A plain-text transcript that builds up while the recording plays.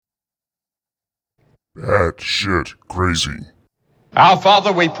Bat shit crazy. Our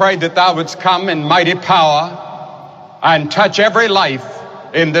Father, we pray that thou wouldst come in mighty power and touch every life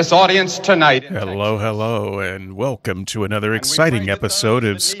in this audience tonight. Hello, and welcome to another exciting episode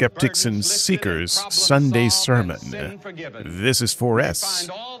of Skeptics and Seekers Sunday Sermon. This is 4S.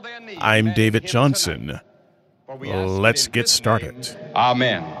 I'm David Johnson. Let's get started.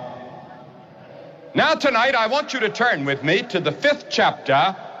 Amen. Now tonight I want you to turn with me to the 5th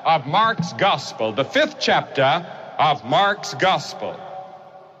chapter of Mark's Gospel. The 5th chapter of Mark's Gospel.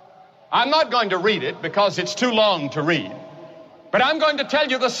 I'm not going to read it because it's too long to read. But I'm going to tell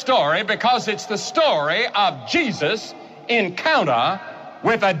you the story because it's the story of Jesus' encounter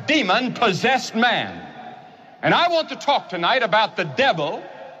with a demon-possessed man. And I want to talk tonight about the devil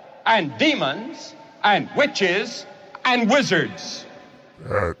and demons and witches and wizards.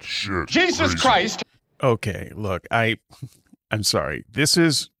 Bat shit Jesus crazy. Christ. Okay, look, I'm sorry. This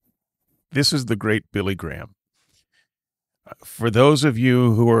is the great Billy Graham. For those of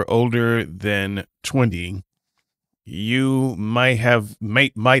you who are older than 20, you might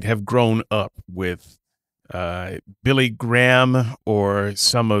have grown up with Billy Graham or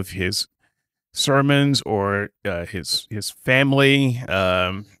some of his sermons or his family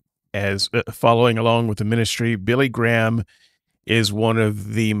as following along with the ministry. Billy Graham is one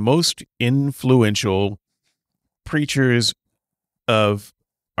of the most influential preachers of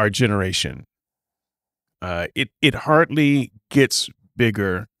our generation. It hardly gets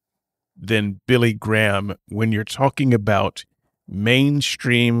bigger than Billy Graham when you're talking about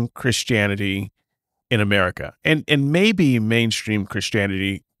mainstream Christianity in America and maybe mainstream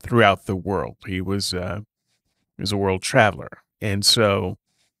Christianity throughout the world. He was a world traveler. And so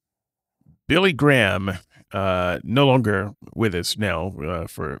Billy Graham, no longer with us now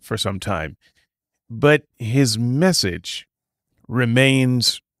for some time, but his message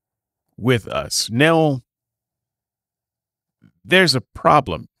remains with us. Now, there's a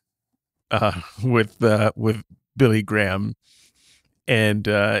problem with Billy Graham and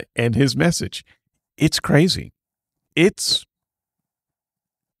his message. It's crazy. It's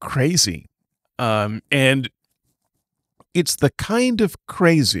crazy. And it's the kind of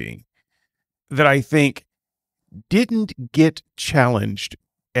crazy that I think didn't get challenged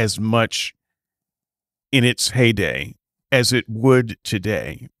as much in its heyday as it would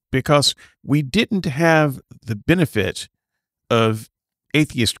today, because we didn't have the benefit of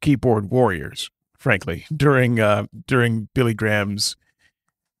atheist keyboard warriors, frankly, during Billy Graham's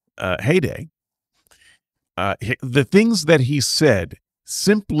heyday. The things that he said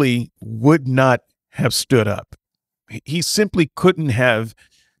simply would not have stood up. He simply couldn't have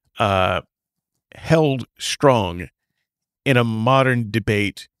held strong in a modern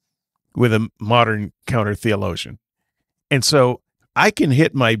debate with a modern counter-theologian. And so I can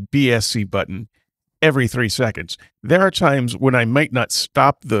hit my BSC button every 3 seconds. There are times when I might not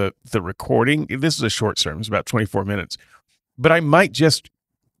stop the recording. This is a short sermon, it's about 24 minutes. But I might just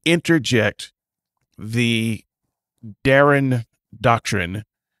interject the Darren doctrine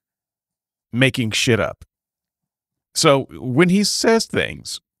making shit up. So when he says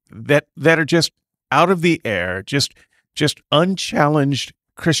things that are just out of the air, just unchallenged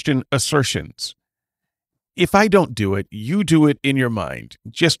Christian assertions, if I don't do it, you do it in your mind.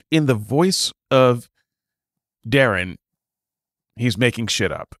 Just in the voice of Darren, he's making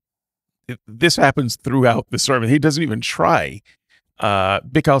shit up. This happens throughout the sermon. He doesn't even try,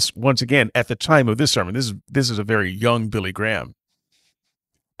 because once again, at the time of this sermon, this is a very young Billy Graham.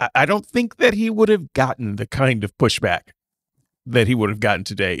 I don't think that he would have gotten the kind of pushback that he would have gotten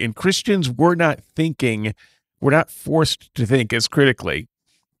today. And Christians were not forced to think as critically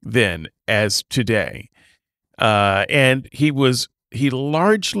then as today. And he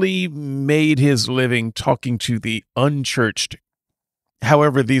largely made his living talking to the unchurched.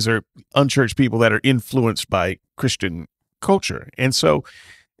 However, these are unchurched people that are influenced by Christian culture. And so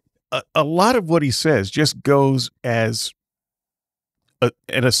a lot of what he says just goes as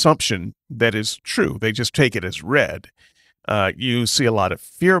an assumption that is true. They just take it as read. You see a lot of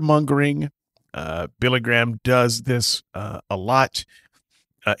fear-mongering. Billy Graham does this a lot.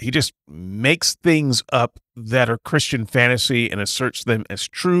 He just makes things up that are Christian fantasy and asserts them as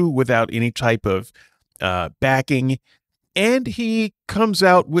true without any type of backing. And he comes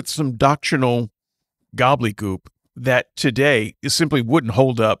out with some doctrinal gobbledygook that today simply wouldn't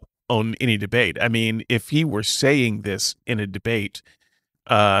hold up on any debate. I mean, if he were saying this in a debate,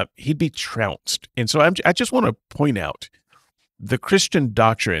 he'd be trounced. And so I just want to point out the Christian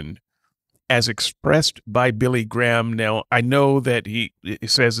doctrine as expressed by Billy Graham. Now, I know that he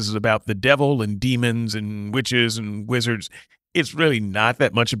says this is about the devil and demons and witches and wizards, it's really not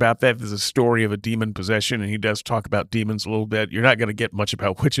that much about that. There's a story of a demon possession, and he does talk about demons a little bit. You're not going to get much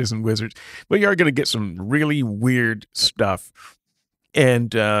about witches and wizards, but you are going to get some really weird stuff.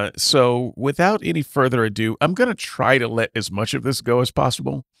 And so without any further ado, I'm going to try to let as much of this go as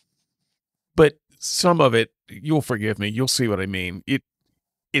possible. But some of it, you'll forgive me. You'll see what I mean.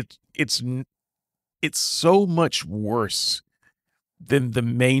 It's so much worse than the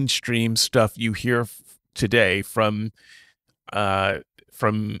mainstream stuff you hear today from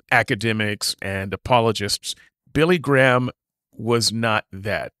academics and apologists. Billy Graham was not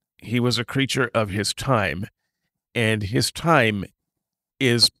that. He was a creature of his time, and his time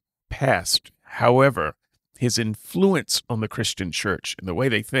is past. However, his influence on the Christian church and the way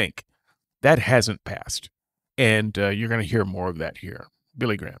they think, that hasn't passed. And you're going to hear more of that here.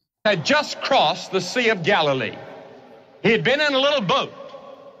 Billy Graham had just crossed the Sea of Galilee. He had been in a little boat,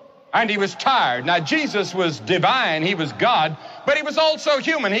 and he was tired. Now, Jesus was divine. He was God, but he was also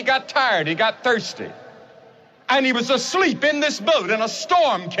human. He got tired. He got thirsty. And he was asleep in this boat, and a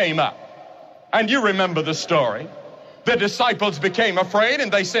storm came up. And you remember the story. The disciples became afraid,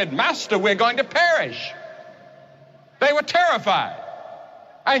 and they said, "Master, we're going to perish." They were terrified.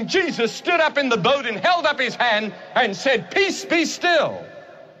 And Jesus stood up in the boat and held up his hand and said, "Peace, be still."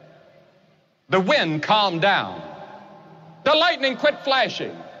 The wind calmed down. The lightning quit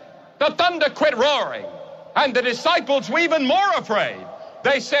flashing. The thunder quit roaring. And the disciples were even more afraid.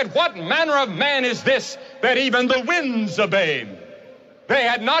 They said, "What manner of man is this that even the winds obey him?" They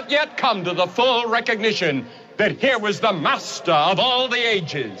had not yet come to the full recognition that here was the master of all the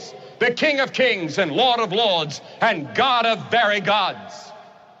ages, the King of kings and Lord of lords and God of very gods.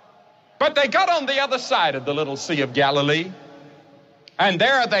 But they got on the other side of the little Sea of Galilee, and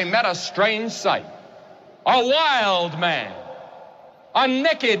there they met a strange sight. A wild man, a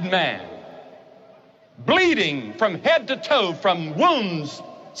naked man, bleeding from head to toe from wounds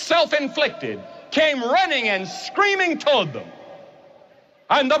self-inflicted, came running and screaming toward them.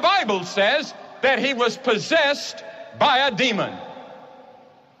 And the Bible says that he was possessed by a demon.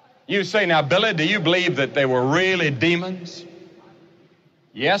 You say, "Now, Billy, do you believe that they were really demons?"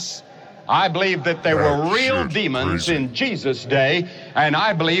 Yes, I believe that there were real demons in Jesus' day, and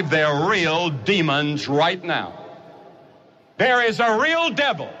I believe there are real demons right now. There is a real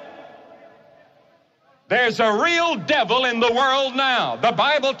devil. There's a real devil in the world now. The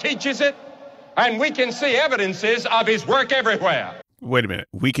Bible teaches it, and we can see evidences of his work everywhere. Wait a minute.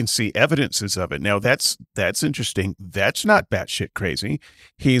 We can see evidences of it. Now, that's interesting. That's not batshit crazy.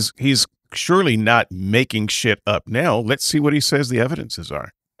 He's surely not making shit up now. Let's see what he says the evidences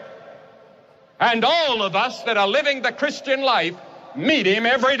are. And all of us that are living the Christian life meet him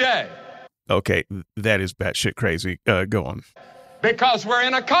every day. Okay, that is batshit crazy. Go on. Because we're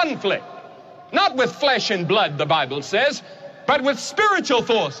in a conflict. Not with flesh and blood, the Bible says, but with spiritual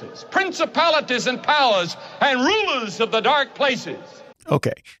forces, principalities and powers, and rulers of the dark places.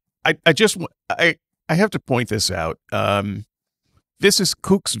 Okay. I have to point this out. This is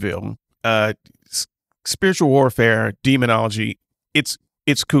Kooksville, spiritual warfare, demonology. It's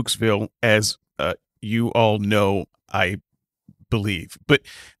Kooksville, as you all know, I believe. But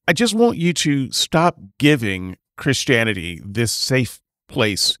I just want you to stop giving Christianity this safe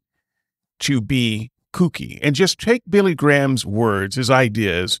place to be kooky, and just take Billy Graham's words, his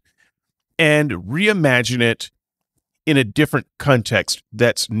ideas, and reimagine it in a different context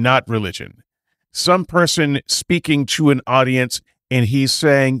that's not religion. Some person speaking to an audience, and he's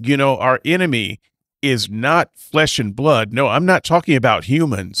saying, you know, our enemy is not flesh and blood. No, I'm not talking about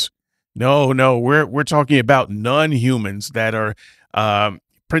humans. No, we're talking about non-humans that are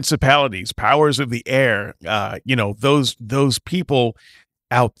principalities, powers of the air, those people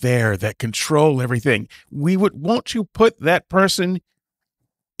out there that control everything. We would want to put that person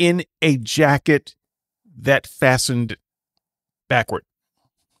in a jacket that fastened backward.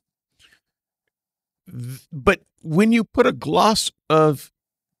 But when you put a gloss of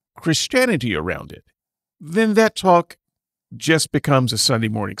Christianity around it, then that talk just becomes a Sunday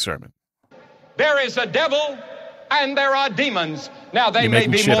morning sermon. There is a devil and there are demons. Now, they may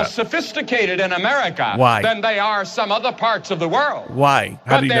be more sophisticated in America than they are some other parts of the world. Why?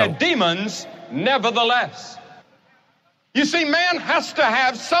 How do you know? But they're demons nevertheless. You see, man has to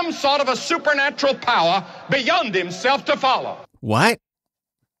have some sort of a supernatural power beyond himself to follow. What?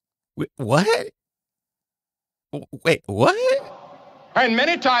 What? Wait, what? And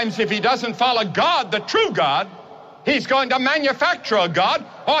many times, if he doesn't follow God, the true God, he's going to manufacture a God,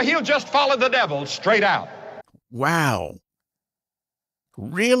 or he'll just follow the devil straight out. Wow.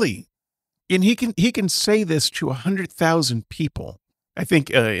 Really? And he can say this to 100,000 people I think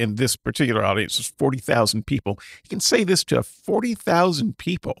in this particular audience, there's 40,000 people. You can say this to 40,000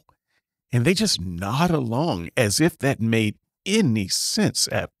 people, and they just nod along as if that made any sense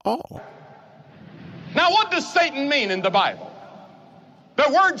at all. Now, what does Satan mean in the Bible? The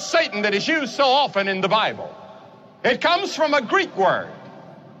word Satan that is used so often in the Bible, it comes from a Greek word.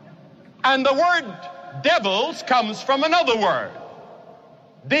 And the word devils comes from another word,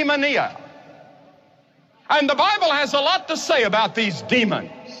 demonia. And the Bible has a lot to say about these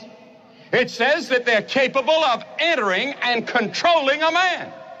demons. It says that they're capable of entering and controlling a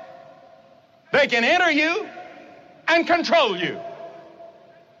man. They can enter you and control you.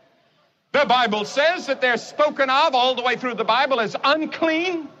 The Bible says that they're spoken of all the way through the Bible as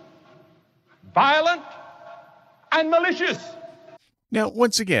unclean, violent, and malicious. Now,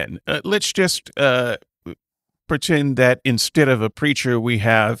 once again, let's just pretend that instead of a preacher, we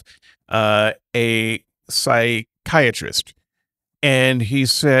have a psychiatrist. And he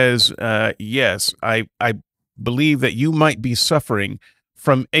says, yes, I believe that you might be suffering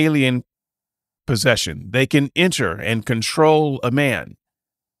from alien possession. They can enter and control a man.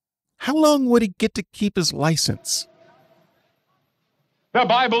 How long would he get to keep his license? The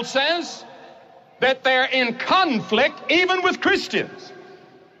Bible says that they're in conflict even with Christians.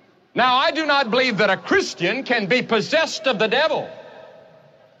 Now, I do not believe that a Christian can be possessed of the devil.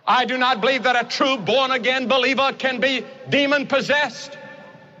 I do not believe that a true born-again believer can be demon-possessed.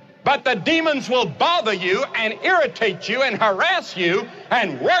 But the demons will bother you and irritate you and harass you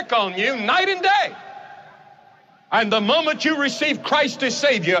and work on you night and day. And the moment you receive Christ as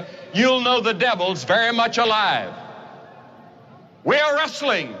Savior, you'll know the devil's very much alive. We are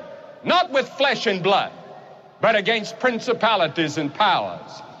wrestling not with flesh and blood, but against principalities and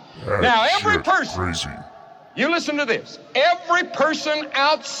powers. Now, every person, crazy. you listen to this, every person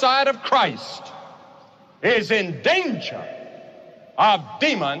outside of Christ is in danger of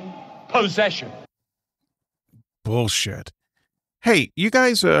demon possession. Bullshit. Hey, you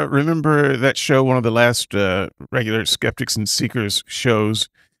guys remember that show, one of the last regular Skeptics and Seekers shows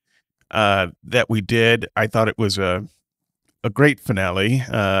that we did? I thought it was a great finale.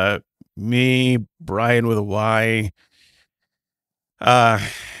 Me, Brian with a Y,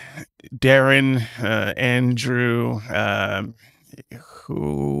 Darren, Andrew,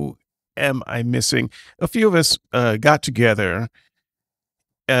 who am I missing? A few of us got together.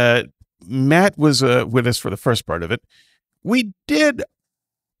 Matt was with us for the first part of it. We did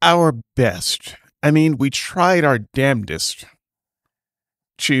our best. I mean, we tried our damnedest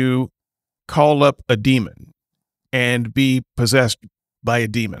to call up a demon and be possessed by a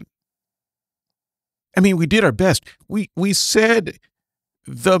demon. I mean, we did our best. We said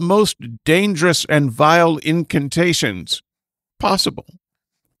the most dangerous and vile incantations possible.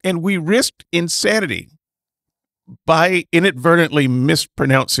 And we risked insanity by inadvertently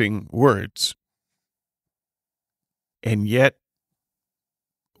mispronouncing words. And yet,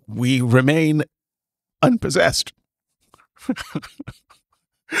 we remain unpossessed.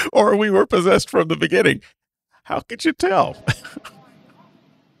 Or we were possessed from the beginning. How could you tell?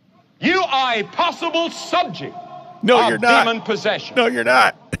 You are a possible subject No, of you're not. demon possession. No, you're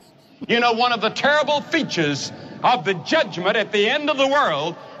not. You know, one of the terrible features of the judgment at the end of the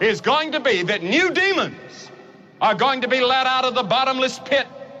world is going to be that new demons are going to be let out of the bottomless pit.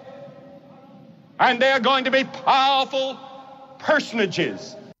 And they're going to be powerful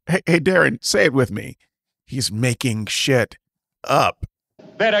personages. Hey, Darren, say it with me. He's making shit up.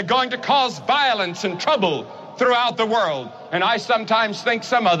 That are going to cause violence and trouble throughout the world. And I sometimes think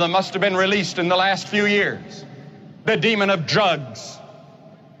some of them must have been released in the last few years. The demon of drugs.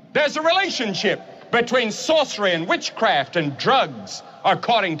 There's a relationship between sorcery and witchcraft and drugs,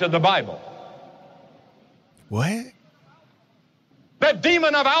 according to the Bible. What? The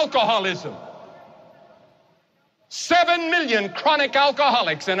demon of alcoholism. 7 million chronic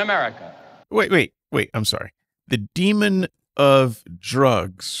alcoholics in America. Wait. I'm sorry. The demon of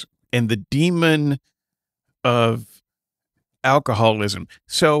drugs and the demon of alcoholism.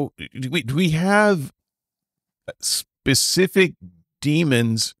 So do we have specific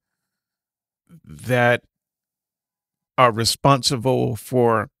demons that are responsible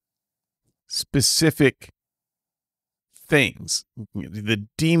for specific things? The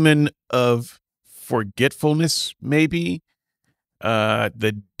demon of forgetfulness, maybe,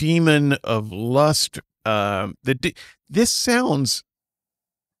 the demon of lust. This sounds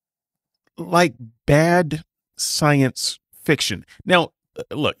like bad science fiction. Now,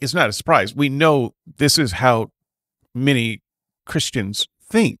 look, it's not a surprise. We know this is how many Christians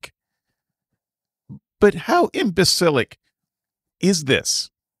think. But how imbecilic is this?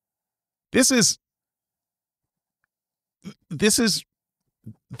 This is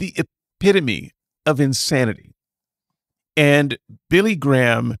the epitome of insanity. And Billy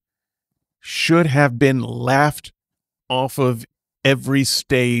Graham should have been laughed off of every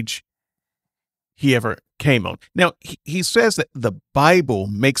stage he ever came on. Now, he says that the Bible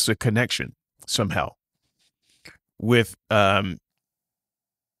makes a connection somehow with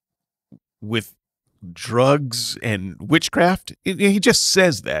drugs and witchcraft. He just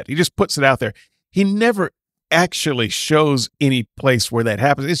says that. He just puts it out there. He never actually shows any place where that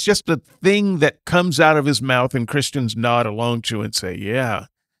happens. It's just a thing that comes out of his mouth and Christians nod along to and say, yeah,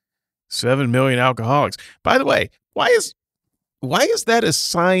 7 million alcoholics. By the way, why is that a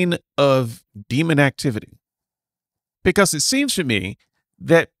sign of demon activity? Because it seems to me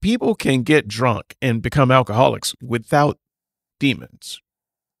that people can get drunk and become alcoholics without demons.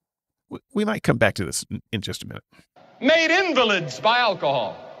 We might come back to this in just a minute. Made invalids by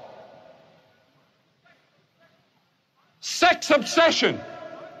alcohol. Sex obsession.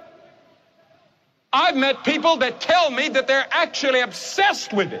 I've met people that tell me that they're actually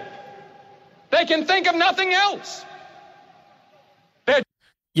obsessed with it. They can think of nothing else.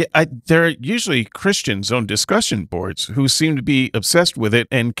 Yeah, there are usually Christians on discussion boards who seem to be obsessed with it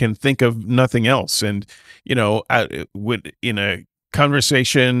and can think of nothing else. And, in a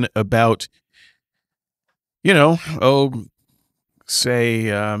conversation about,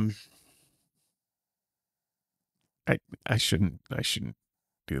 say, I shouldn't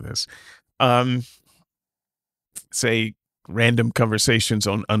do this. Say random conversations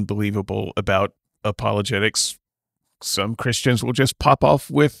on Unbelievable about apologetics. Some Christians will just pop off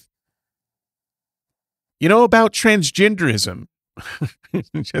with, about transgenderism.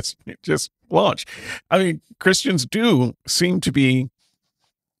 just launch. I mean, Christians do seem to be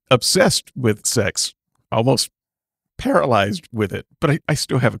obsessed with sex, almost paralyzed with it. But I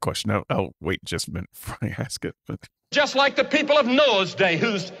still have a question. I'll wait just a minute before I ask it. Just like the people of Noah's day,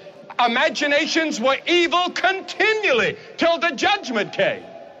 whose imaginations were evil continually till the judgment came.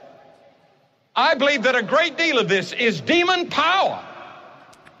 I believe that a great deal of this is demon power.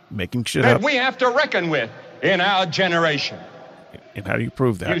 Making shit that up. We have to reckon with in our generation. And how do you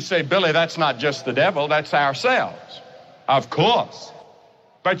prove that? You say, Billy, that's not just the devil, that's ourselves. Of course.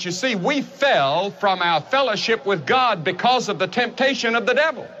 But you see, we fell from our fellowship with God because of the temptation of the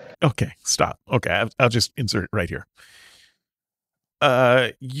devil. Okay, stop. Okay, I'll just insert it right here.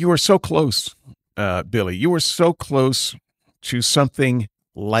 You are so close, Billy. You were so close to something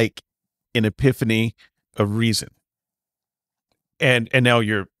like an epiphany of reason. And now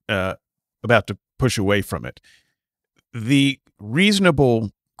you're about to push away from it. The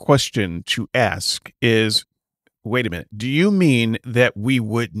reasonable question to ask is, wait a minute, do you mean that we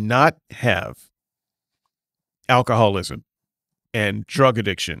would not have alcoholism and drug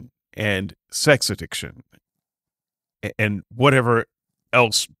addiction and sex addiction and whatever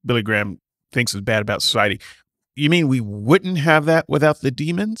else Billy Graham thinks is bad about society? You mean we wouldn't have that without the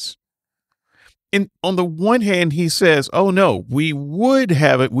demons? And on the one hand, he says, oh, no, we would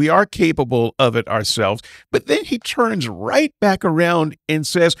have it. We are capable of it ourselves. But then he turns right back around and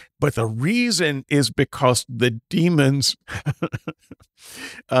says, but the reason is because the demons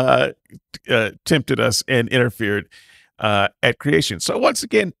tempted us and interfered at creation. So once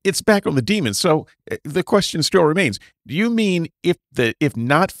again, it's back on the demons. So the question still remains, do you mean if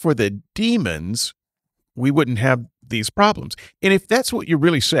not for the demons, we wouldn't have these problems? And if that's what you're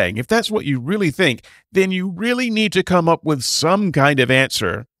really saying, if that's what you really think, then you really need to come up with some kind of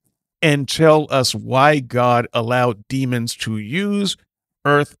answer and tell us why God allowed demons to use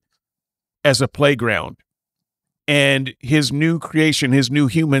earth as a playground and his new creation, his new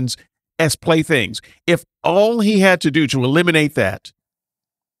humans as playthings. If all he had to do to eliminate that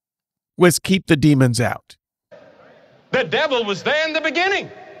was keep the demons out. The devil was there in the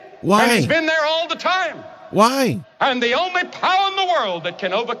beginning. Why? And he's been there all the time. Why? And the only power in the world that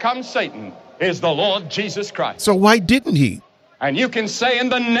can overcome Satan is the Lord Jesus Christ. So why didn't he? And you can say in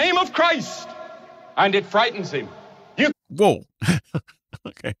the name of Christ, and it frightens him. Whoa.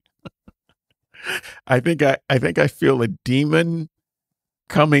 Okay. I think I feel a demon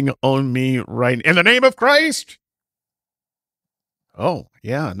coming on me right in the name of Christ. Oh,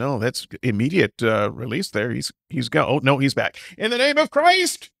 yeah, no, that's immediate release there. He's gone. Oh, no, he's back. In the name of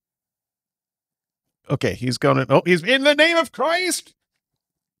Christ. Okay, he's going. Oh, he's in the name of Christ.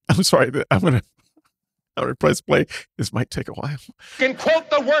 I'm sorry. I'm gonna press play. This might take a while. You can quote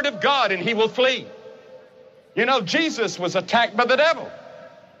the word of God and he will flee. Jesus was attacked by the devil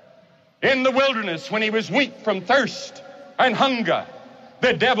in the wilderness when he was weak from thirst and hunger.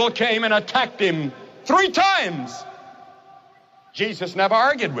 The devil came and attacked him 3 times. Jesus never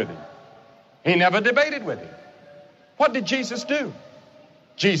argued with him. He never debated with him. What did Jesus do?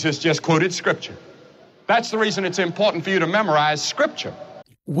 Jesus just quoted Scripture. That's the reason it's important for you to memorize Scripture.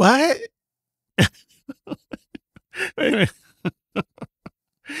 What? Wait a minute.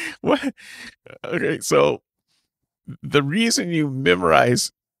 What? Okay, so the reason you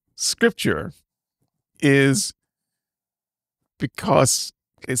memorize Scripture is because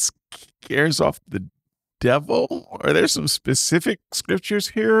it scares off the devil? Are there some specific scriptures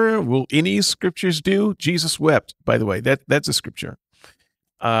here? Will any scriptures do? Jesus wept, by the way. That's a scripture.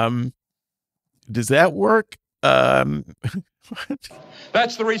 Does that work? That's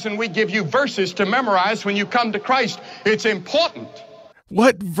the reason we give you verses to memorize when you come to Christ. It's important.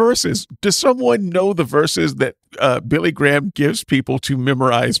 What verses? Does someone know the verses that Billy Graham gives people to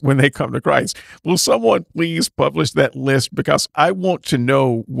memorize when they come to Christ? Will someone please publish that list? Because I want to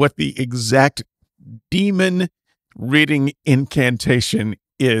know what the exact demon-ridding incantation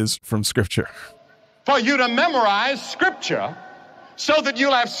is from Scripture. For you to memorize Scripture so that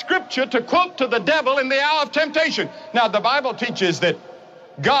you'll have Scripture to quote to the devil in the hour of temptation. Now, the Bible teaches that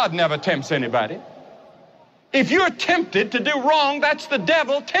God never tempts anybody. If you're tempted to do wrong, that's the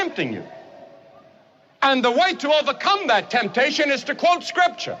devil tempting you. And the way to overcome that temptation is to quote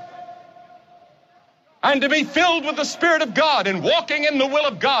Scripture and to be filled with the Spirit of God and walking in the will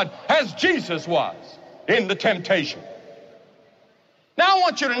of God as Jesus was in the temptation. Now, I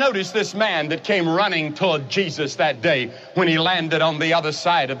want you to notice this man that came running toward Jesus that day when he landed on the other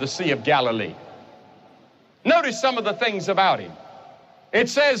side of the Sea of Galilee. Notice some of the things about him. It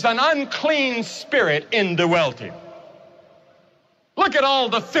says an unclean spirit indwelt him. Look at all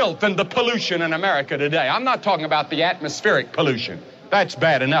the filth and the pollution in America today. I'm not talking about the atmospheric pollution. That's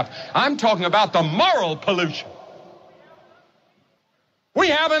bad enough. I'm talking about the moral pollution. We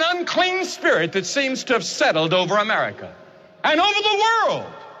have an unclean spirit that seems to have settled over America and over the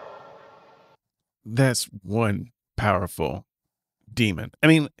world. That's one powerful demon. I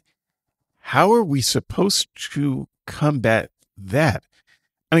mean, how are we supposed to combat that?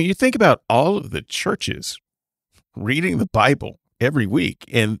 I mean, you think about all of the churches reading the Bible every week,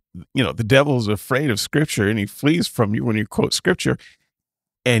 and, you know, the devil's afraid of Scripture and he flees from you when you quote Scripture.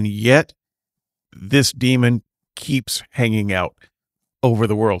 And yet this demon keeps hanging out over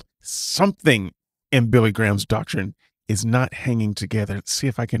the world. Something in Billy Graham's doctrine is not hanging together. Let's see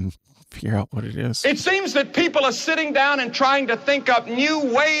if I can figure out what it is. It seems that people are sitting down and trying to think up new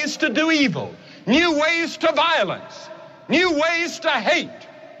ways to do evil, new ways to violence, new ways to hate,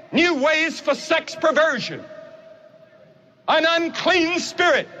 new ways for sex perversion. An unclean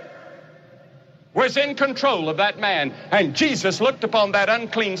spirit was in control of that man, and Jesus looked upon that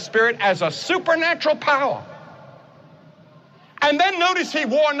unclean spirit as a supernatural power. And then notice he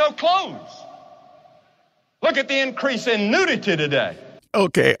wore no clothes. Look at the increase in nudity today.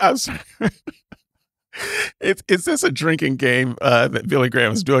 Okay, I'm sorry. Is this a drinking game that Billy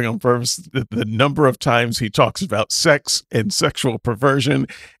Graham is doing on purpose? The number of times he talks about sex and sexual perversion,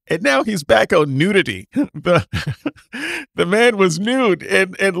 and now he's back on nudity. The man was nude,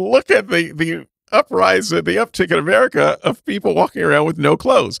 and look at the uprising, the uptick in America of people walking around with no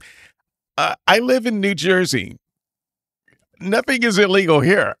clothes. I live in New Jersey. Nothing is illegal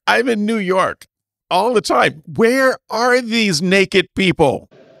here. I'm in New York all the time. Where are these naked people?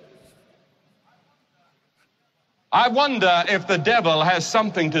 I wonder if the devil has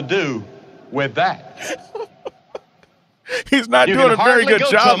something to do with that. He's not doing a very good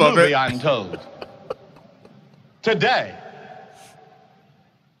job of it. I'm told. Today,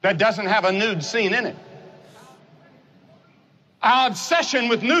 that doesn't have a nude scene in it. Our obsession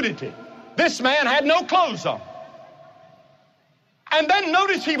with nudity. This man had no clothes on. And then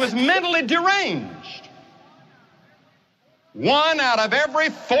notice he was mentally deranged. 1 out of every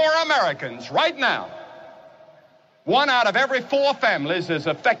 4 Americans right now, 1 out of every 4 families is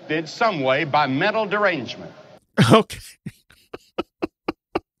affected some way by mental derangement. Okay.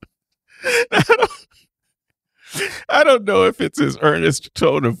 I don't know if it's his earnest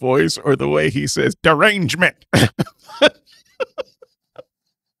tone of voice or the way he says derangement.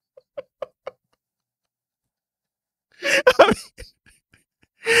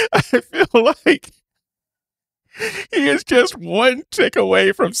 I feel like he is just one tick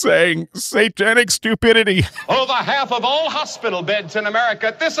away from saying satanic stupidity. Over half of all hospital beds in America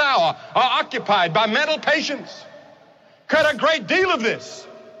at this hour are occupied by mental patients. Could a great deal of this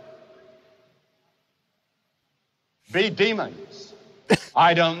be demons?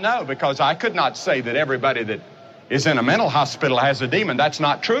 I don't know, because I could not say that everybody that is in a mental hospital has a demon. That's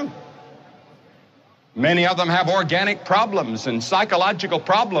not true. Many of them have organic problems and psychological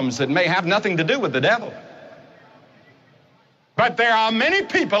problems that may have nothing to do with the devil. But there are many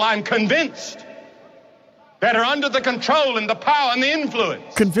people, I'm convinced, that are under the control and the power and the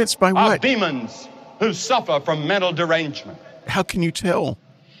influence Convinced by of what? demons who suffer from mental derangement. How can you tell?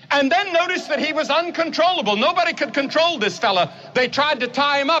 And then notice that he was uncontrollable. Nobody could control this fella. They tried to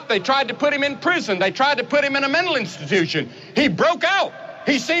tie him up. They tried to put him in prison. They tried to put him in a mental institution. He broke out.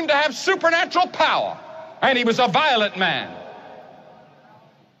 He seemed to have supernatural power, and he was a violent man.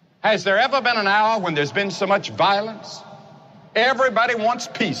 Has there ever been an hour when there's been so much violence? Everybody wants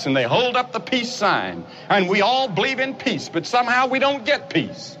peace, and they hold up the peace sign, and we all believe in peace, but somehow we don't get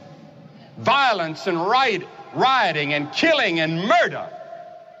peace. Violence and rioting and killing and murder.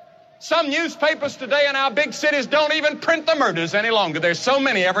 Some newspapers today in our big cities don't even print the murders any longer. There's so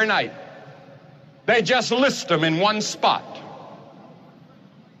many every night. They just list them in one spot.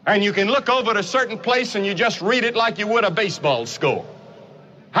 And you can look over at a certain place and you just read it like you would a baseball score.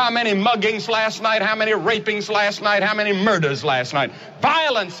 How many muggings last night? How many rapings last night? How many murders last night?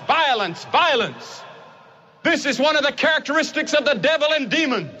 Violence, violence, violence. This is one of the characteristics of the devil and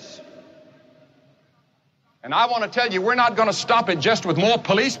demons. And I want to tell you, we're not going to stop it just with more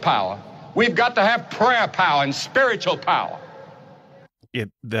police power. We've got to have prayer power and spiritual power.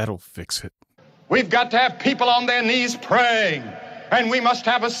 That'll fix it. We've got to have people on their knees praying. And we must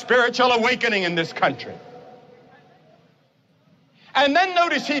have a spiritual awakening in this country. And then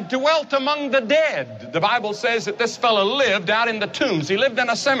notice he dwelt among the dead. The Bible says that this fellow lived out in the tombs. He lived in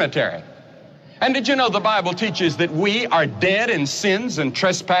a cemetery. And did you know the Bible teaches that we are dead in sins and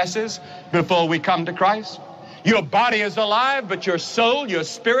trespasses before we come to Christ? Your body is alive, but your soul, your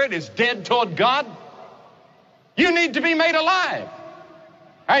spirit is dead toward God. You need to be made alive.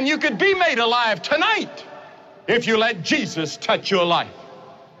 And you could be made alive tonight if you let Jesus touch your life.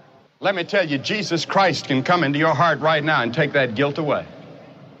 Let me tell you, Jesus Christ can come into your heart right now and take that guilt away.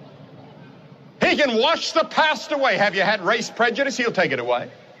 He can wash the past away. Have you had race prejudice? He'll take it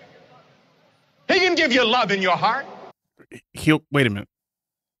away. He can give you love in your heart. Wait a minute.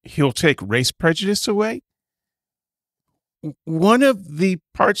 He'll take race prejudice away? One of the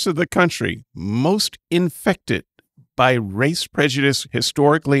parts of the country most infected by race prejudice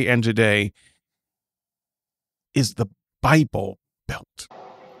historically and today is the Bible Belt.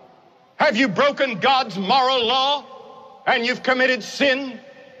 Have you broken God's moral law and you've committed sin?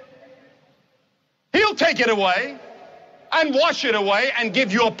 He'll take it away and wash it away and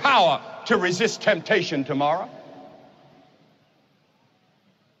give you a power to resist temptation tomorrow.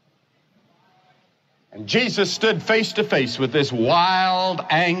 And Jesus stood face to face with this wild,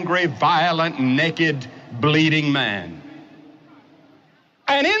 angry, violent, naked, bleeding man.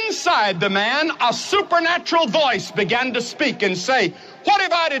 And inside the man, a supernatural voice began to speak and say, "What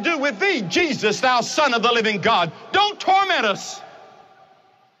have I to do with thee, Jesus, thou Son of the living God? Don't torment us.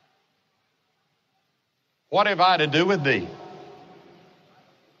 What have I to do with thee?"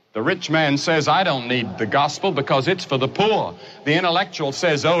 The rich man says, "I don't need the gospel because it's for the poor." The intellectual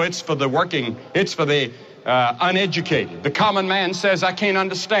says, "Oh, it's for the working, it's for the uneducated." The common man says, "I can't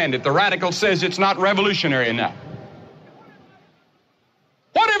understand it." The radical says, "It's not revolutionary enough."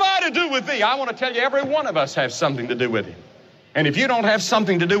 What have I to do with thee? I want to tell you, every one of us has something to do with him. And if you don't have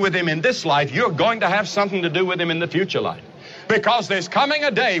something to do with him in this life, you're going to have something to do with him in the future life. Because there's coming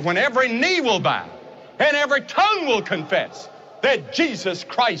a day when every knee will bow and every tongue will confess that Jesus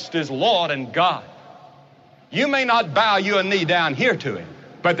Christ is Lord and God. You may not bow your knee down here to him,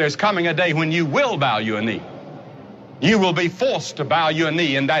 but there's coming a day when you will bow your knee. You will be forced to bow your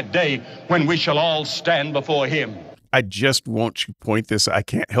knee in that day when we shall all stand before him. I just want to point this. I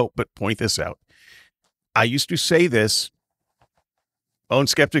can't help but point this out. I used to say this on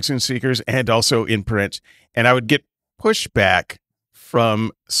Skeptics and Seekers and also in print, and I would get pushback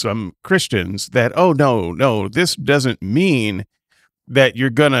from some Christians that, "Oh, no, this doesn't mean that you're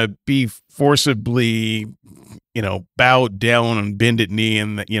going to be forcibly, bowed down and bended knee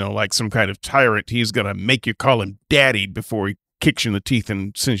and, like some kind of tyrant. He's going to make you call him daddy before he kicks you in the teeth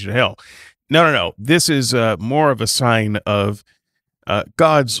and sends you to hell." No. This is more of a sign of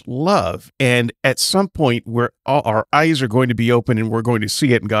God's love. And at some point where all our eyes are going to be open and we're going to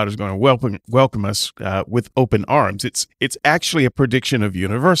see it and God is going to welcome us with open arms. It's actually a prediction of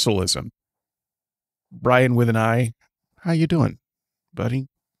universalism. Brian with an I, how you doing, buddy?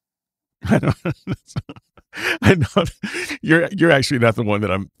 I know you're actually not the one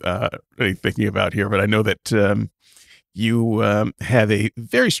that I'm really thinking about here, but I know that you have a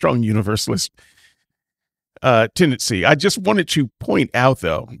very strong universalist tendency. I just wanted to point out,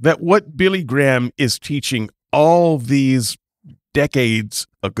 though, that what Billy Graham is teaching all these decades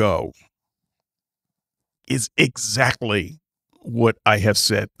ago is exactly what I have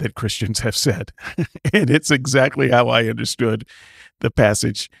said that Christians have said. And it's exactly how I understood the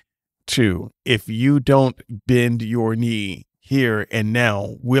passage 2. If you don't bend your knee here and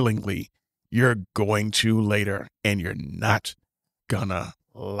now willingly, you're going to later, and you're not gonna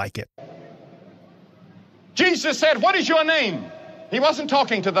like it. Jesus said, "What is your name?" He wasn't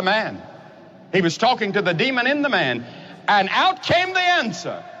talking to the man. He was talking to the demon in the man. And out came the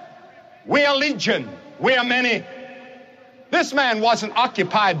answer. "We are legion. We are many." This man wasn't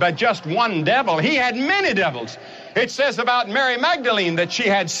occupied by just one devil. He had many devils. It says about Mary Magdalene that she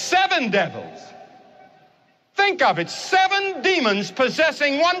had 7 devils. Think of it, 7 demons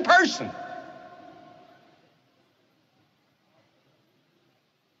possessing one person.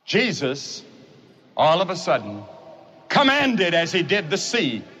 Jesus, all of a sudden, commanded as he did the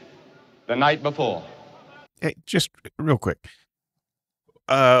sea the night before. Hey, just real quick.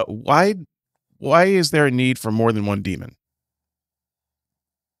 Why is there a need for more than one demon?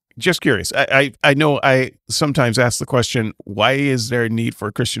 Just curious. I know I sometimes ask the question, why is there a need for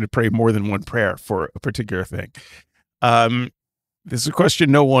a Christian to pray more than one prayer for a particular thing? This is a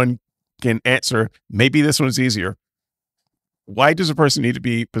question no one can answer. Maybe this one's easier. Why does a person need to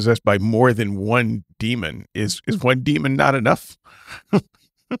be possessed by more than one demon? Is one demon not enough?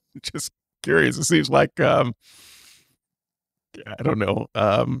 Just curious. It seems like, I don't know.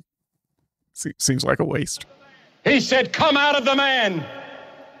 Seems like a waste. He said, "Come out of the man."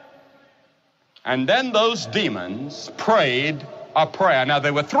 And then those demons prayed a prayer. Now,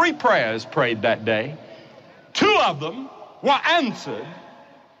 there were 3 prayers prayed that day. 2 of them were answered.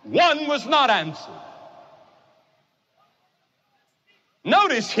 1 was not answered.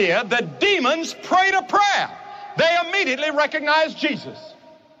 Notice here, the demons prayed a prayer. They immediately recognized Jesus.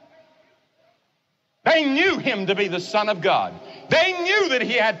 They knew him to be the Son of God. They knew that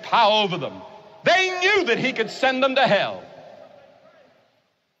he had power over them. They knew that he could send them to hell.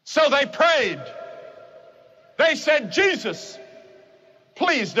 So they prayed. They said, "Jesus,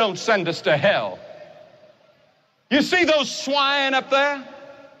 please don't send us to hell. You see those swine up there?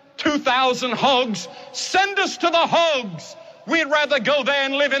 2,000 hogs? Send us to the hogs. We'd rather go there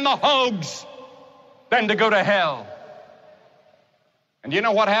and live in the hogs than to go to hell." And you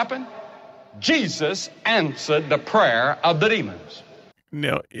know what happened? Jesus answered the prayer of the demons.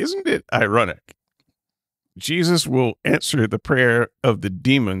 Now, isn't it ironic? Jesus will answer the prayer of the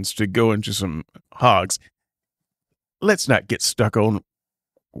demons to go into some hogs. Let's not get stuck on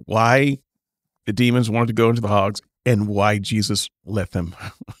why the demons wanted to go into the hogs and why Jesus let them.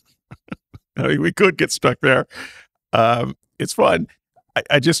 I mean, we could get stuck there. It's fun.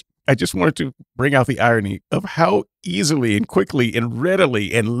 I just wanted to bring out the irony of how easily and quickly and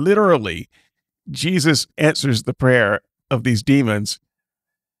readily and literally Jesus answers the prayer of these demons,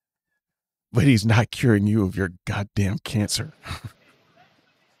 but he's not curing you of your goddamn cancer.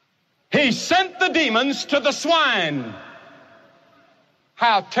 He sent the demons to the swine.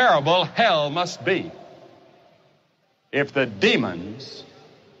 How terrible hell must be if the demons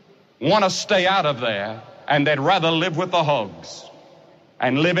want to stay out of there and they'd rather live with the hogs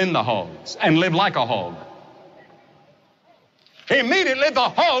and live in the hogs and live like a hog. Immediately the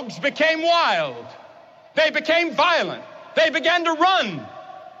hogs became wild. They became violent. They began to run.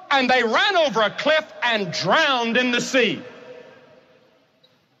 And they ran over a cliff and drowned in the sea.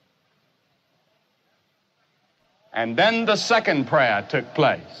 And then the second prayer took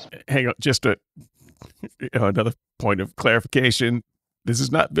place. Hang on, just another point of clarification. This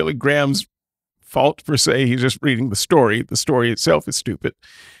is not Billy Graham's fault per se. He's just reading the story. The story itself is stupid.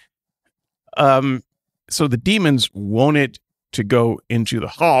 So the demons wanted to go into the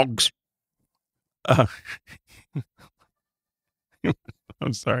hogs.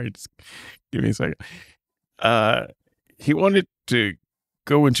 I'm sorry, just give me a second. He wanted to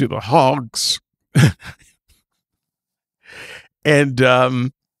go into the hogs.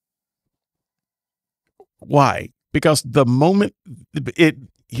 And why? Because the moment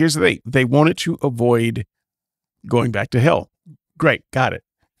here's the thing, they wanted to avoid going back to hell. Great, got it.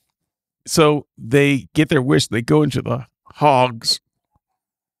 So they get their wish, they go into the hogs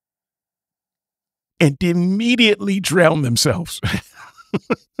and immediately drown themselves.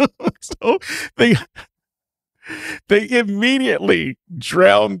 So they immediately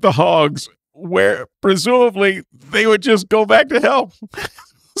drowned the hogs, where presumably they would just go back to hell.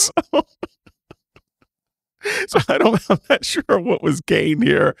 So I'm not sure what was gained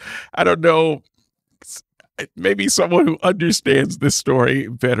here. I don't know. Maybe someone who understands this story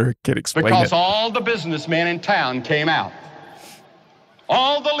better can explain it. Because all the businessmen in town came out.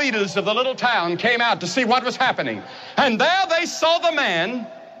 All the leaders of the little town came out to see what was happening. And there they saw the man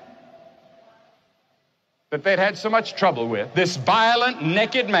that they'd had so much trouble with, this violent,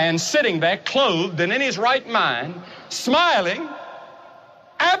 naked man sitting there, clothed and in his right mind, smiling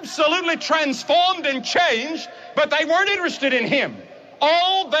absolutely transformed and changed, but they weren't interested in him.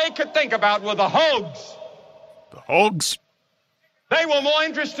 All they could think about were the hogs. The hogs? They were more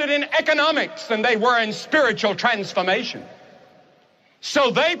interested in economics than they were in spiritual transformation.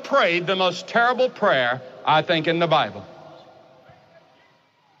 So they prayed the most terrible prayer, I think, in the Bible.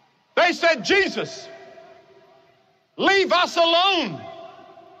 They said, Jesus, leave us alone.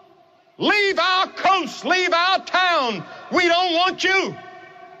 Leave our coast, leave our town. We don't want you.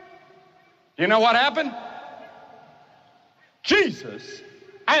 You know what happened? Jesus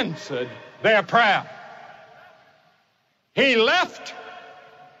answered their prayer. He left,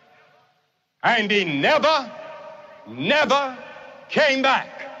 and he never came back.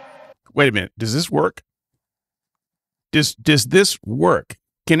 Wait a minute. Does this work? Does this work?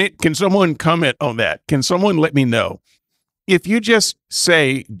 Can someone comment on that? Can someone let me know? If you just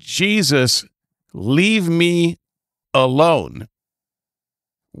say, Jesus, leave me alone,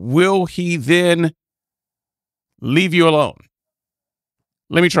 will he then leave you alone?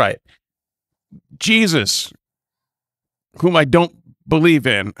 Let me try it. Jesus, whom I don't believe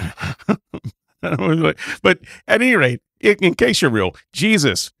in. But at any rate, in case you're real,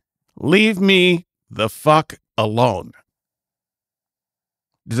 Jesus, leave me the fuck alone.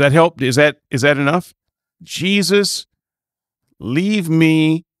 Does that help? Is that enough? Jesus, leave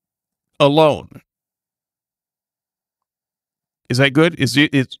me alone. Is that good?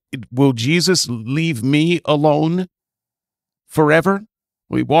 Will Jesus leave me alone forever?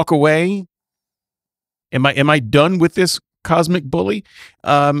 Will he walk away? Am I done with this cosmic bully?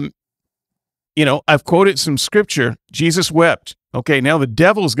 I've quoted some scripture. Jesus wept. Okay, now the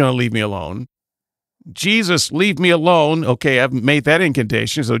devil's going to leave me alone. Jesus, leave me alone. Okay, I've made that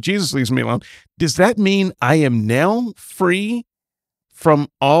incantation, so Jesus leaves me alone. Does that mean I am now free from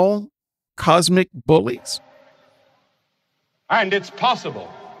all cosmic bullies? And it's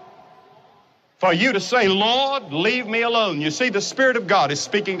possible for you to say, Lord, leave me alone. You see, the Spirit of God is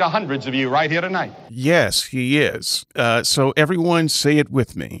speaking to hundreds of you right here tonight. Yes, he is. So everyone say it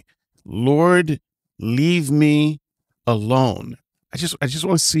with me. Lord, leave me alone. I just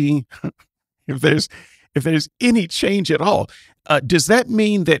want to see if there's any change at all. Does that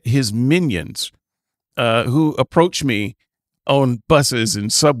mean that his minions who approach me on buses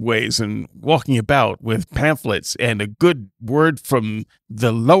and subways and walking about with pamphlets and a good word from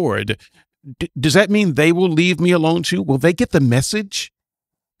the Lord, does that mean they will leave me alone too? Will they get the message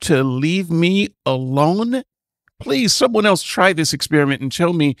to leave me alone? Please, someone else try this experiment and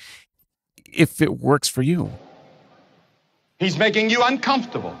tell me if it works for you. He's making you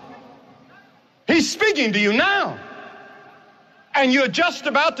uncomfortable. He's speaking to you now. And you're just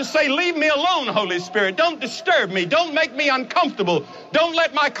about to say, leave me alone, Holy Spirit. Don't disturb me. Don't make me uncomfortable. Don't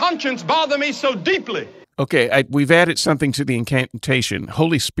let my conscience bother me so deeply. Okay, we've added something to the incantation.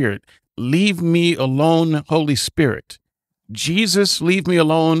 Holy Spirit, leave me alone, Holy Spirit. Jesus, leave me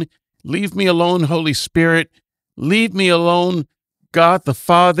alone. Leave me alone, Holy Spirit. Leave me alone, God the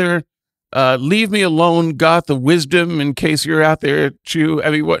Father. Leave me alone, God the Wisdom, in case you're out there too.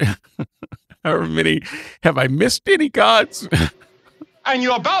 I mean, what? However many, have I missed any gods? And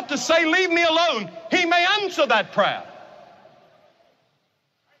you're about to say, leave me alone. He may answer that prayer.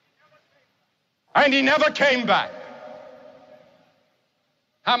 And he never came back.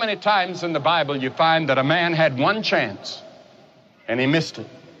 How many times in the Bible you find that a man had one chance and he missed it?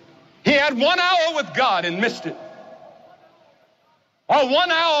 He had 1 hour with God and missed it. Or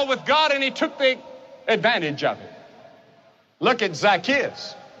 1 hour with God and he took the advantage of it. Look at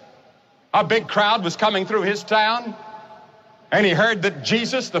Zacchaeus. A big crowd was coming through his town, and he heard that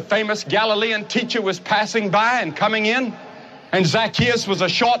Jesus, the famous Galilean teacher, was passing by and coming in. And Zacchaeus was a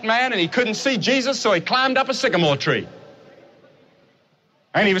short man, and he couldn't see Jesus, so he climbed up a sycamore tree.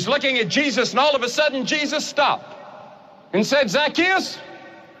 And he was looking at Jesus, and all of a sudden Jesus stopped and said, Zacchaeus,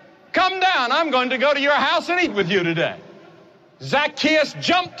 come down. I'm going to go to your house and eat with you today. Zacchaeus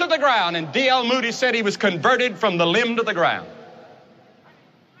jumped to the ground, and D.L. Moody said he was converted from the limb to the ground.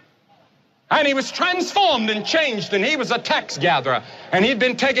 And he was transformed and changed, and he was a tax gatherer, and he'd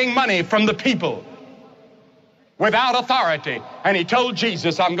been taking money from the people without authority. And he told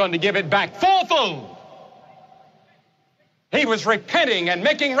Jesus, I'm going to give it back fourfold. He was repenting and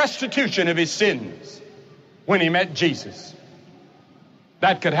making restitution of his sins when he met Jesus.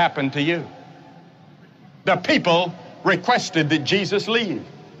 That could happen to you. The people requested that Jesus leave,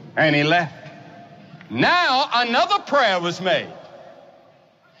 and he left. Now another prayer was made.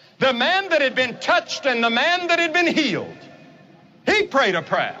 The man that had been touched and the man that had been healed, he prayed a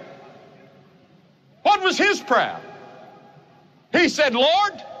prayer. What was his prayer? He said,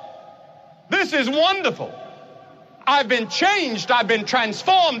 Lord, this is wonderful. I've been changed. I've been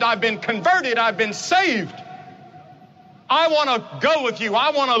transformed. I've been converted. I've been saved. I want to go with you.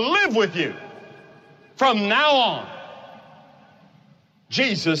 I want to live with you from now on.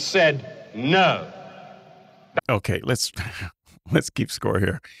 Jesus said, no. Okay, let's keep score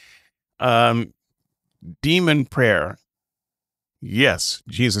here. Demon prayer. Yes,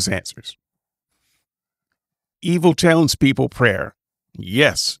 Jesus answers. Evil townspeople prayer.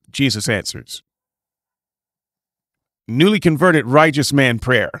 Yes, Jesus answers. Newly converted righteous man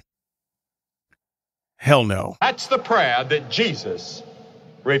prayer. Hell no. That's the prayer that Jesus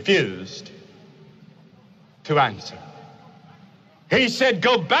refused to answer. He said,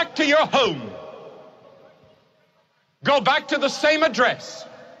 go back to your home. Go back to the same address.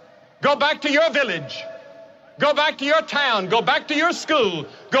 Go back to your village. Go back to your town. Go back to your school.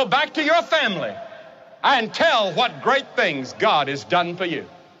 Go back to your family and tell what great things God has done for you.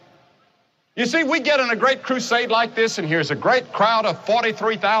 You see, we get in a great crusade like this, and here's a great crowd of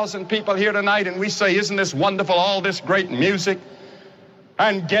 43,000 people here tonight, and we say, isn't this wonderful, all this great music?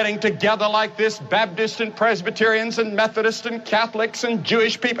 And getting together like this, Baptists and Presbyterians and Methodists and Catholics and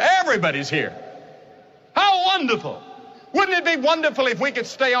Jewish people, everybody's here. How wonderful. Wouldn't it be wonderful if we could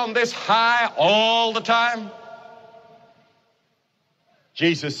stay on this high all the time?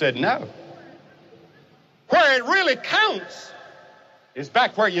 Jesus said no. Where it really counts is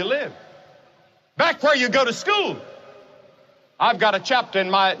back where you live, back where you go to school. I've got a chapter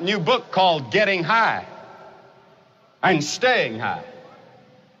in my new book called Getting High and Staying High.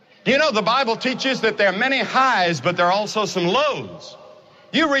 You know, the Bible teaches that there are many highs, but there are also some lows.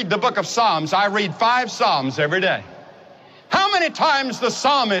 You read the book of Psalms. I read 5 Psalms every day. How many times the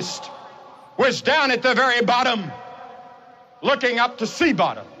psalmist was down at the very bottom, looking up to sea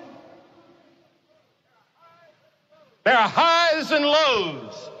bottom? There are highs and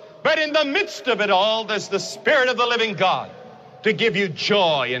lows, but in the midst of it all, there's the Spirit of the living God to give you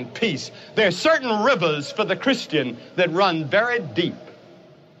joy and peace. There are certain rivers for the Christian that run very deep.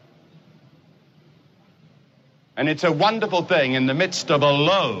 And it's a wonderful thing in the midst of a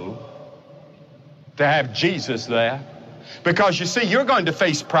low to have Jesus there. Because you see, you're going to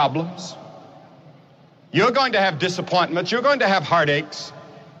face problems. You're going to have disappointments. You're going to have heartaches.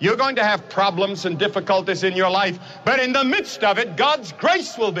 You're going to have problems and difficulties in your life. But in the midst of it, God's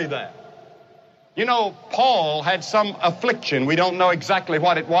grace will be there. You know, Paul had some affliction. We don't know exactly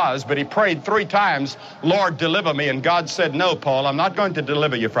what it was, but he prayed 3 times, Lord, deliver me. And God said, no, Paul, I'm not going to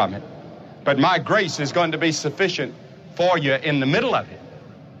deliver you from it. But my grace is going to be sufficient for you in the middle of it.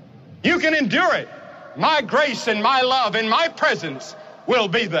 You can endure it. My grace and my love and my presence will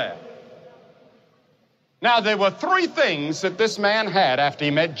be there. Now, there were 3 things that this man had after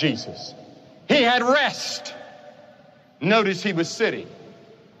he met Jesus. He had rest. Notice he was sitting.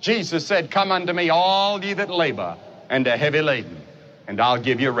 Jesus said, come unto me, all ye that labor and are heavy laden, and I'll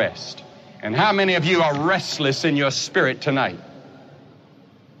give you rest. And how many of you are restless in your spirit tonight?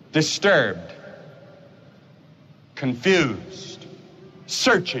 Disturbed, confused,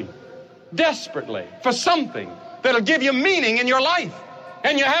 searching desperately for something that'll give you meaning in your life,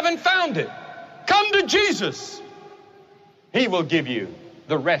 and you haven't found it. Come to Jesus. He will give you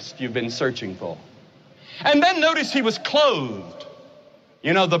the rest you've been searching for. And then notice he was clothed.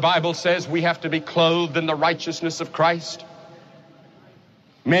 You know, the Bible says we have to be clothed in the righteousness of Christ.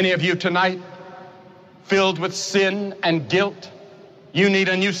 Many of you tonight, filled with sin and guilt, you need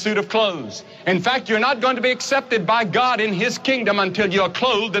a new suit of clothes. In fact, you're not going to be accepted by God in His kingdom until you're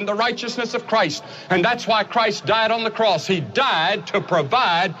clothed in the righteousness of Christ. And that's why Christ died on the cross. He died to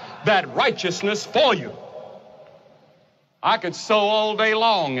provide that righteousness for you. I could sew all day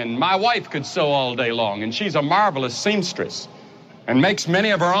long, and my wife could sew all day long, and she's a marvelous seamstress and makes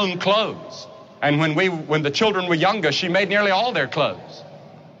many of her own clothes. And when the children were younger, she made nearly all their clothes.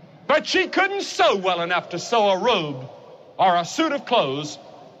 But she couldn't sew well enough to sew a robe or a suit of clothes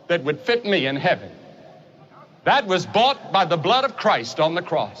that would fit me in heaven. That was bought by the blood of Christ on the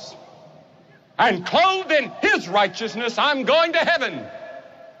cross. And clothed in His righteousness, I'm going to heaven.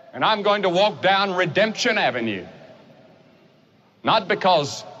 And I'm going to walk down Redemption Avenue. Not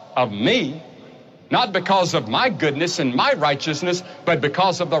because of me, not because of my goodness and my righteousness, but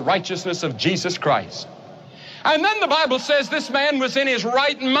because of the righteousness of Jesus Christ. And then the Bible says this man was in his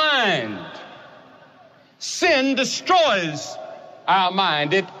right mind. Sin destroys our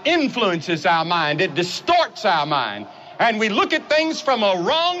mind. It influences our mind. It distorts our mind. And we look at things from a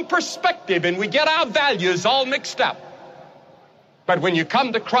wrong perspective, and we get our values all mixed up. But when you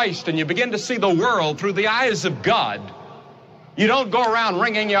come to Christ and you begin to see the world through the eyes of God, you don't go around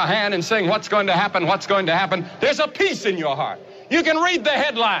wringing your hand and saying, what's going to happen, what's going to happen. There's a peace in your heart. You can read the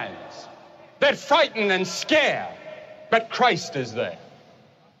headlines that frighten and scare, But Christ is there.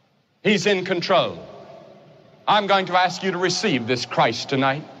 He's in control. I'm going to ask you to receive this Christ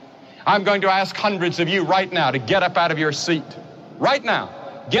tonight. I'm going to ask hundreds of you right now to get up out of your seat. Right now,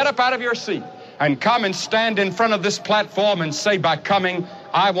 get up out of your seat and come and stand in front of this platform and say, by coming,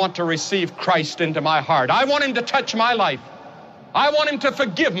 I want to receive Christ into my heart. I want him to touch my life. I want him to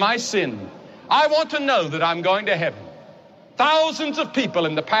forgive my sin. I want to know that I'm going to heaven. Thousands of people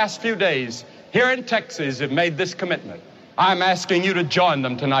in the past few days here in Texas have made this commitment. I'm asking you to join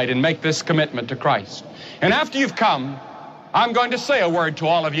them tonight and make this commitment to Christ. And after you've come, I'm going to say a word to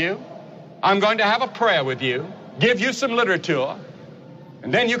all of you. I'm going to have a prayer with you, give you some literature,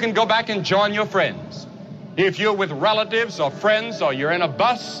 and then you can go back and join your friends. If you're with relatives or friends or you're in a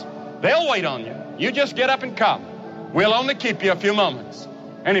bus, they'll wait on you. You just get up and come. We'll only keep you a few moments.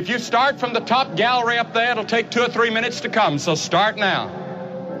 And if you start from the top gallery up there, it'll take 2 or 3 minutes to come, so start now.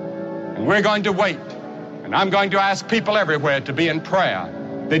 And we're going to wait. And I'm going to ask people everywhere to be in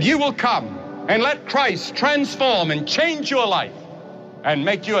prayer, that you will come and let Christ transform and change your life and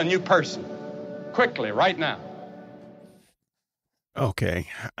make you a new person. Quickly, right now. Okay.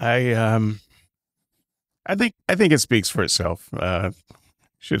 I think it speaks for itself.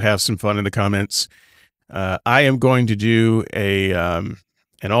 Should have some fun in the comments. I am going to do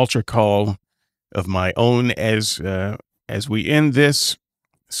an altar call of my own as we end this.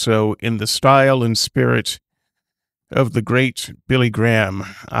 So in the style and spirit of the great Billy Graham,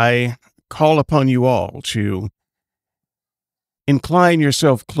 I call upon you all to incline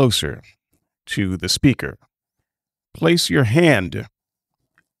yourself closer to the speaker. Place your hand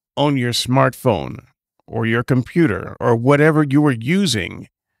on your smartphone or your computer or whatever you are using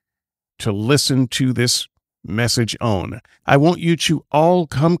to listen to this message on. I want you to all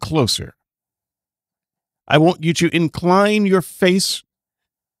come closer. I want you to incline your face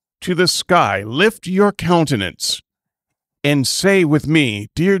to the sky, lift your countenance, and say with me,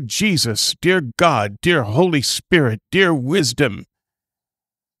 dear Jesus, dear God, dear Holy Spirit, dear wisdom,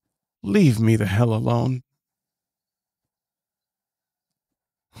 leave me the hell alone.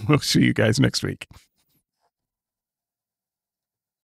 We'll see you guys next week.